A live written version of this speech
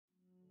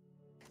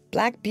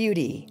Black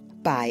Beauty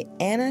by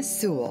Anna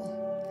Sewell.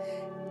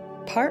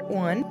 Part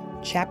 1,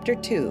 Chapter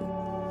 2,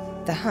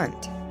 The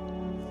Hunt.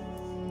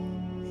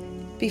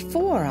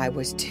 Before I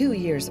was 2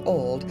 years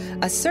old,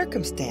 a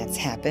circumstance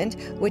happened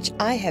which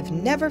I have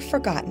never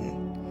forgotten.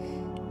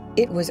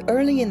 It was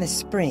early in the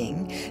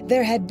spring.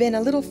 There had been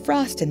a little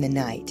frost in the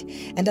night,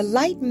 and a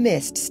light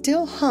mist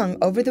still hung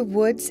over the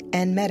woods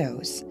and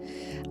meadows.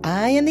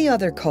 I and the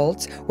other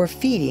colts were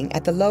feeding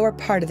at the lower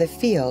part of the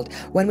field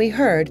when we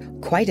heard,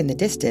 quite in the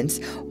distance,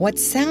 what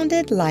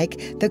sounded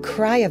like the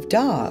cry of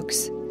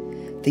dogs.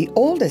 The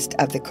oldest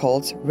of the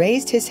colts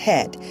raised his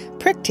head,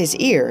 pricked his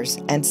ears,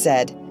 and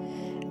said,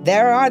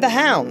 "There are the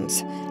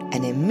hounds,"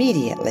 and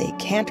immediately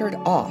cantered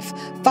off,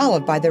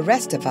 followed by the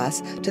rest of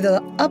us to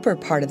the upper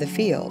part of the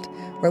field,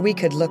 where we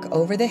could look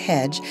over the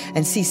hedge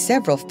and see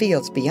several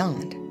fields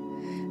beyond.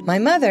 My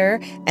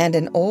mother and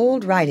an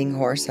old riding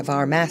horse of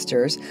our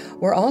master's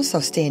were also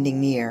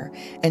standing near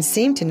and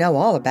seemed to know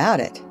all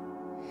about it.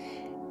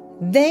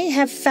 "They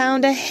have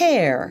found a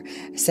hare,"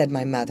 said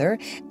my mother,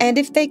 "and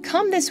if they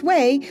come this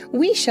way,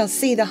 we shall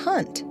see the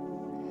hunt."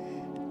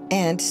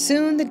 And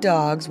soon the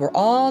dogs were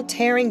all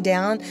tearing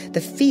down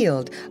the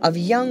field of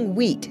young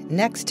wheat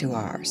next to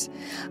ours.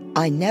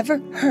 I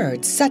never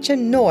heard such a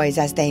noise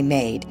as they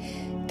made.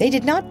 They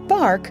did not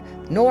bark,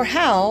 nor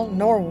howl,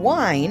 nor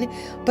whine,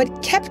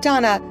 but kept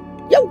on a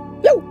yo,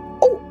 yo,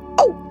 oh,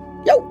 oh,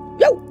 yo,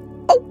 yo,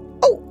 oh,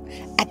 oh,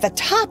 at the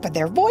top of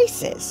their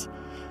voices.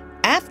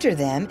 After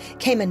them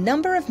came a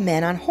number of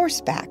men on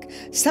horseback,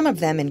 some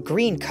of them in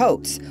green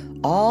coats,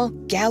 all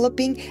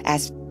galloping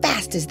as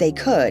fast as they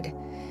could.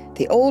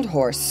 The old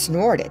horse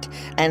snorted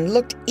and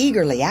looked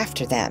eagerly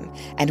after them,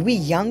 and we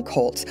young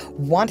colts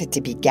wanted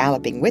to be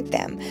galloping with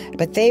them,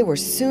 but they were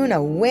soon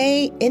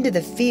away into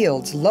the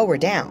fields lower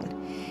down.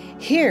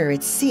 Here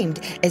it seemed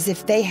as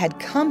if they had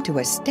come to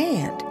a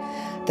stand.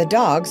 The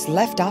dogs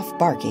left off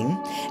barking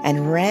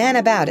and ran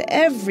about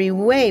every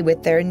way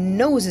with their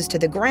noses to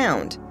the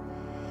ground.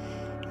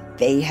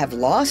 "They have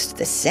lost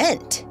the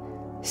scent,"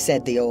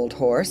 said the old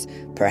horse.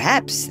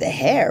 "Perhaps the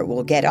hare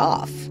will get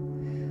off."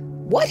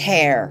 "What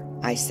hare?"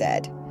 I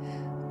said.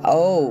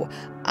 "Oh,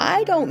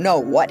 I don't know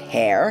what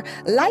hare.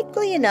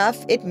 Likely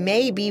enough, it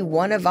may be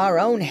one of our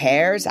own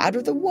hares out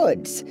of the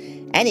woods.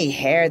 Any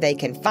hare they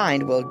can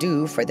find will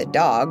do for the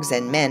dogs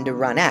and men to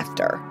run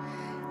after."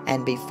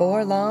 And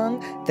before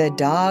long, the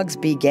dogs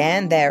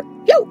began their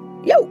yo,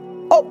 yo,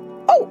 oh,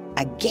 oh,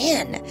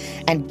 again,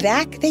 and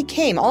back they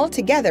came all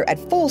together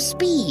at full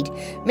speed,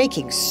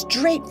 making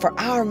straight for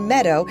our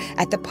meadow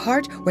at the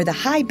part where the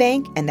high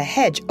bank and the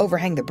hedge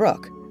overhang the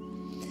brook.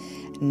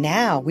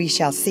 "Now we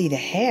shall see the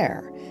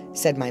hare,"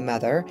 said my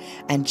mother,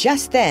 and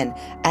just then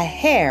a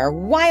hare,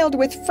 wild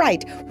with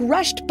fright,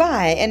 rushed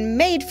by and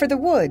made for the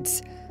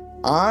woods.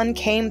 On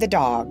came the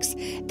dogs.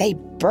 They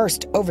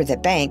burst over the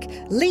bank,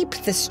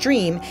 leaped the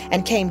stream,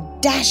 and came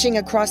dashing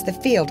across the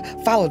field,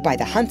 followed by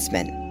the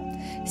huntsmen.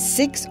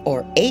 6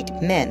 or 8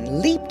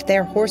 men leaped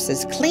their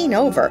horses clean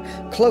over,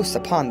 close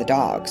upon the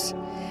dogs.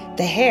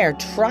 The hare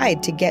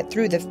tried to get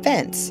through the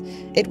fence.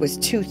 It was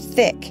too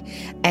thick,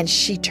 and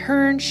she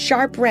turned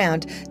sharp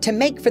round to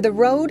make for the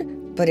road,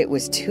 but it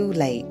was too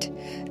late.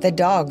 The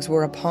dogs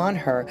were upon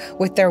her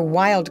with their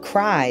wild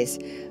cries.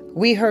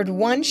 We heard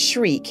one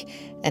shriek,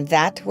 and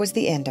that was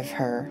the end of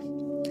her.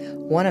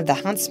 One of the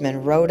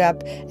huntsmen rode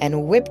up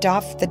and whipped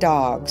off the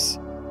dogs,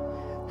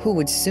 who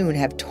would soon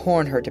have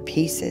torn her to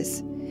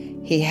pieces.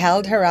 He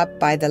held her up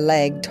by the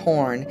leg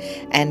torn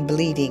and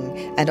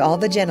bleeding, and all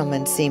the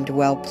gentlemen seemed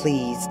well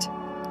pleased.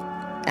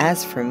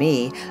 As for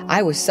me,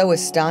 I was so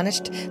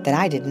astonished that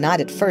I did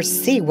not at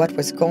first see what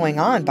was going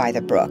on by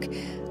the brook.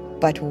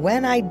 But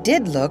when I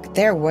did look,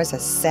 there was a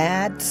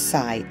sad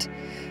sight.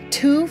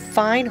 2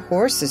 fine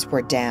horses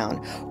were down.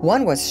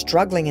 One was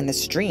struggling in the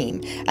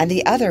stream, and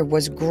the other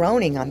was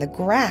groaning on the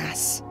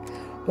grass.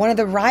 One of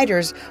the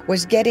riders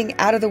was getting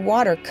out of the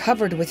water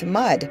covered with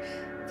mud.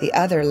 The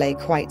other lay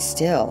quite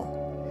still.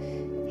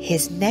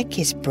 "His neck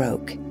is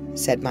broke,"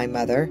 said my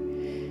mother.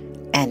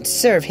 "And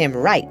serve him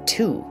right,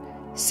 too,"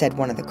 said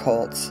one of the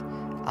colts.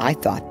 I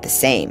thought the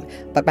same,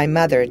 but my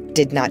mother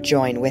did not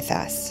join with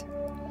us.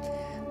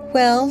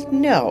 "Well,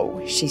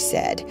 no," she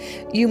said,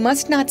 "you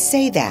must not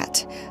say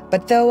that.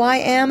 But though I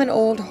am an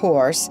old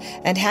horse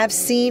and have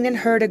seen and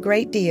heard a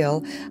great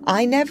deal,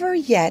 I never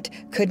yet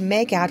could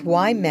make out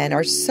why men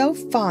are so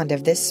fond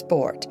of this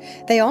sport.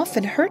 They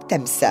often hurt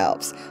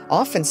themselves,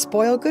 often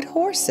spoil good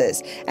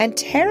horses, and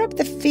tear up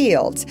the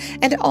fields,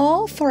 and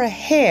all for a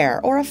hare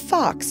or a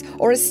fox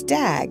or a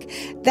stag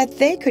that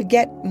they could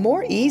get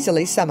more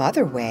easily some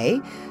other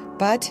way.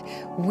 But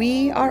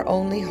we are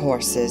only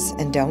horses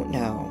and don't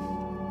know."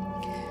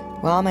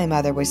 While my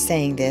mother was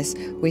saying this,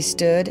 we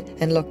stood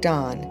and looked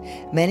on.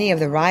 Many of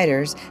the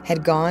riders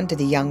had gone to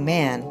the young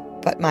man,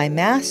 but my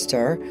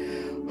master,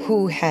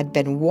 who had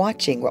been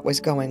watching what was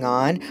going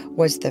on,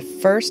 was the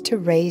first to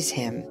raise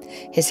him.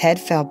 His head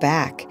fell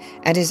back,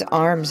 and his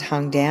arms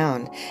hung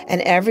down, and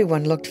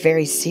everyone looked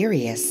very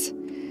serious.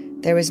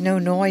 There was no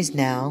noise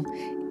now.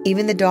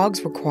 Even the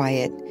dogs were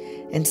quiet,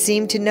 and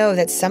seemed to know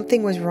that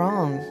something was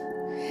wrong.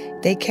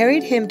 They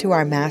carried him to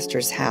our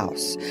master's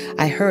house.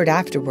 I heard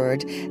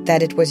afterward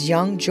that it was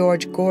young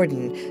George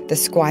Gordon, the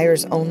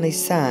squire's only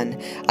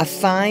son, a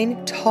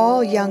fine,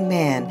 tall young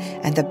man,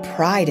 and the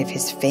pride of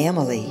his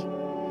family.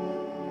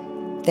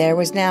 There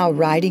was now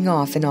riding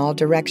off in all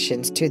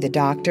directions to the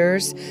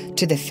doctor's,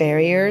 to the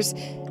farrier's,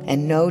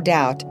 and no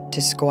doubt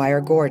to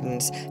Squire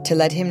Gordon's, to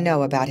let him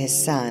know about his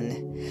son.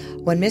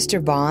 When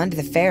Mr. Bond,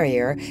 the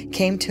farrier,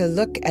 came to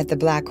look at the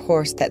black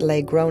horse that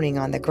lay groaning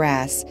on the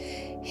grass,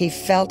 he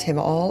felt him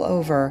all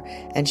over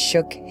and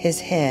shook his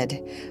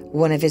head.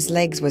 One of his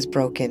legs was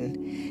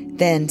broken.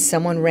 Then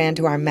someone ran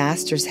to our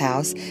master's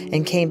house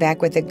and came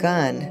back with a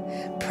gun.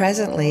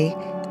 Presently,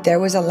 there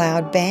was a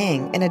loud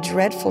bang and a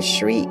dreadful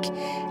shriek,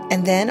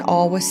 and then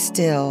all was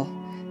still.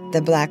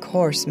 The black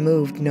horse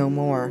moved no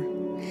more.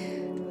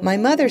 My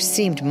mother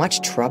seemed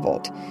much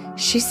troubled.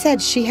 She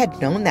said she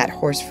had known that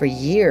horse for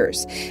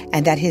years,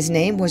 and that his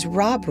name was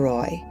Rob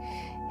Roy.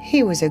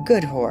 He was a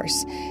good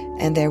horse,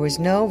 and there was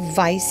no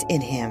vice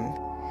in him.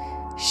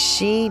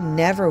 She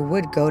never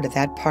would go to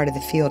that part of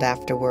the field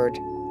afterward.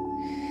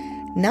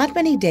 Not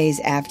many days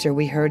after,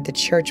 we heard the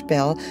church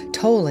bell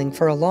tolling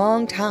for a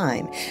long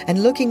time,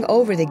 and looking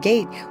over the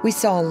gate, we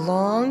saw a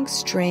long,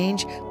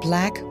 strange,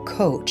 black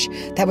coach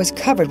that was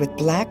covered with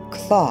black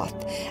cloth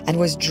and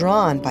was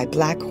drawn by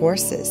black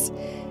horses.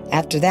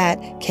 After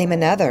that came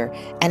another,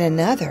 and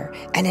another,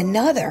 and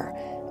another,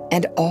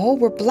 and all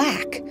were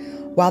black,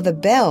 while the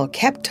bell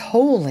kept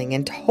tolling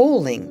and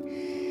tolling.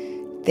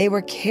 They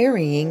were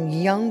carrying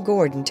young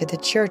Gordon to the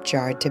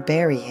churchyard to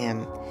bury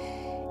him.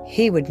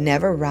 He would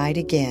never ride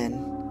again.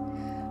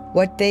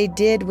 What they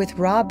did with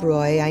Rob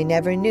Roy I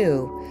never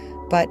knew,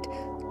 but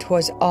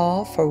 'twas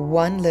all for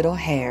one little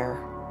hare.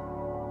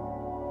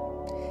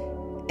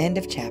 End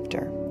of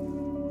chapter.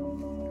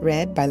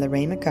 Read by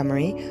Lorraine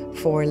Montgomery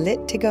for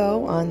Lit to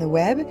Go on the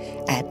web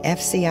at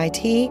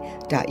fcit.usf.edu.